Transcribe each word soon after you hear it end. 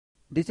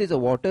This is a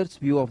water's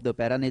view of the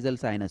paranasal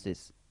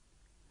sinuses.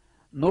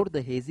 Note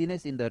the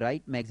haziness in the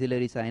right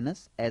maxillary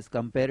sinus as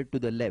compared to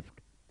the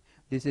left.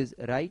 This is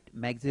right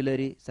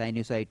maxillary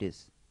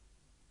sinusitis.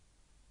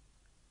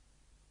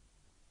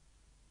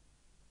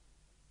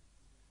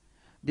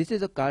 This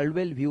is a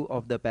Caldwell view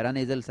of the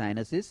paranasal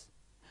sinuses,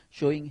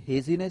 showing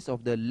haziness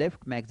of the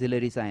left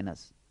maxillary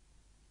sinus.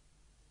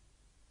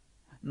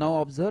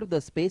 Now observe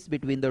the space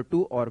between the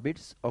two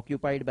orbits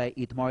occupied by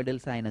ethmoidal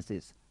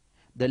sinuses.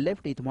 The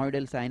left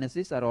ethmoidal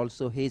sinuses are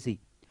also hazy,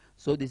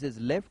 so this is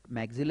left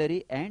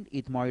maxillary and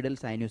ethmoidal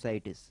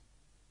sinusitis.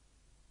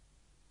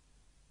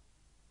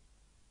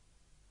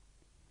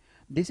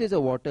 This is a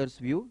water's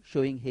view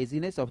showing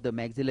haziness of the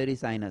maxillary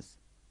sinus.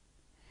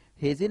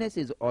 Haziness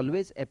is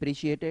always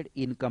appreciated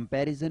in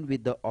comparison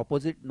with the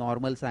opposite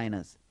normal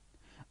sinus.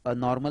 A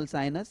normal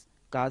sinus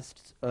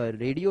casts a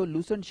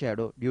radiolucent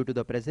shadow due to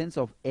the presence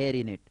of air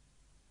in it.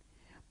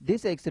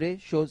 This X-ray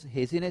shows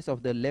haziness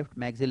of the left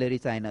maxillary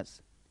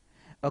sinus.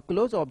 A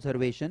close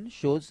observation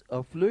shows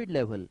a fluid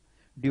level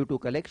due to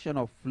collection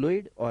of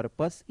fluid or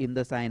pus in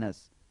the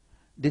sinus.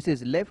 This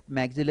is left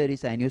maxillary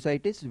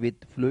sinusitis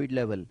with fluid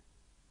level.